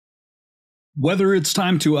Whether it's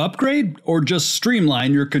time to upgrade or just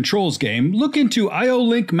streamline your controls game, look into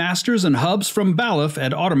IO-Link Masters and Hubs from Balluff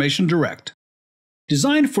at AutomationDirect.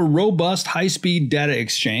 Designed for robust high-speed data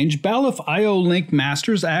exchange, Balluff IO-Link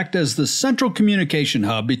Masters act as the central communication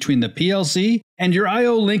hub between the PLC and your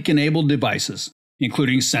IO-Link-enabled devices,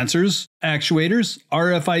 including sensors, actuators,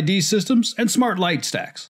 RFID systems, and smart light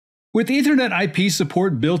stacks. With Ethernet IP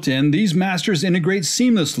support built in, these masters integrate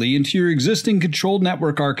seamlessly into your existing controlled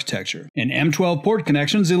network architecture, and M12 port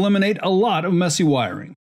connections eliminate a lot of messy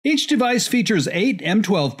wiring. Each device features 8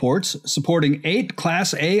 M12 ports, supporting 8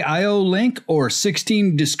 Class A IO-Link or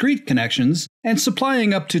 16 discrete connections, and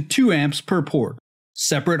supplying up to 2 amps per port.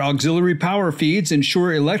 Separate auxiliary power feeds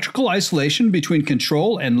ensure electrical isolation between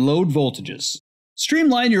control and load voltages.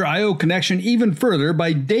 Streamline your I/O connection even further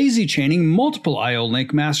by daisy-chaining multiple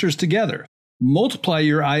IO-Link masters together. Multiply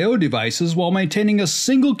your I/O devices while maintaining a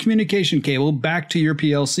single communication cable back to your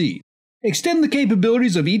PLC. Extend the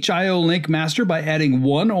capabilities of each IO-Link master by adding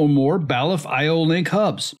one or more Balluff IO-Link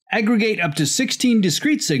hubs. Aggregate up to 16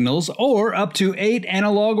 discrete signals or up to 8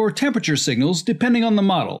 analog or temperature signals depending on the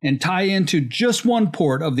model, and tie into just one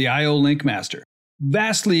port of the IO-Link master.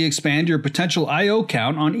 Vastly expand your potential I/O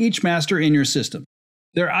count on each master in your system.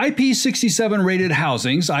 Their IP67 rated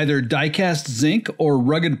housings, either die-cast zinc or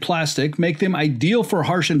rugged plastic, make them ideal for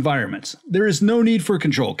harsh environments. There is no need for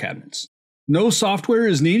control cabinets. No software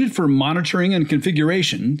is needed for monitoring and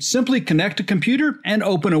configuration. Simply connect a computer and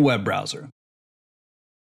open a web browser.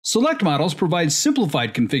 Select models provide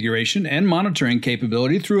simplified configuration and monitoring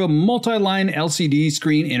capability through a multi-line LCD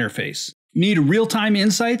screen interface. Need real-time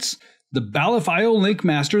insights? The Balluff IO-Link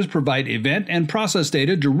Masters provide event and process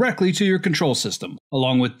data directly to your control system,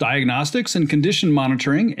 along with diagnostics and condition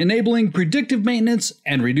monitoring, enabling predictive maintenance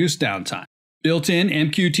and reduced downtime. Built-in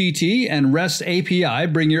MQTT and REST API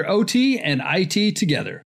bring your OT and IT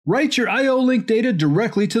together. Write your IO-Link data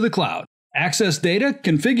directly to the cloud. Access data,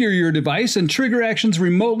 configure your device, and trigger actions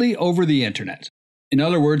remotely over the internet. In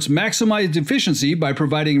other words, maximize efficiency by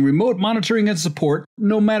providing remote monitoring and support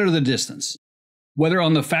no matter the distance. Whether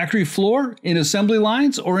on the factory floor, in assembly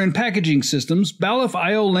lines, or in packaging systems, Balluff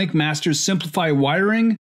IO-Link Masters simplify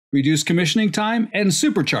wiring, reduce commissioning time, and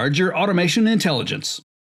supercharge your automation intelligence.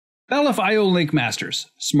 Balluff IO-Link Masters.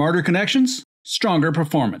 Smarter connections, stronger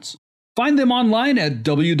performance. Find them online at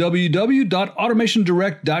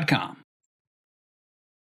www.AutomationDirect.com.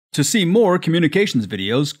 To see more communications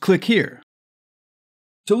videos, click here.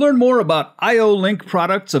 To learn more about IO-Link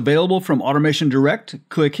products available from Automation Direct,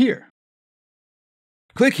 click here.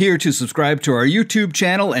 Click here to subscribe to our YouTube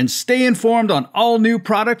channel and stay informed on all new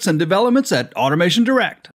products and developments at Automation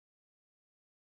Direct.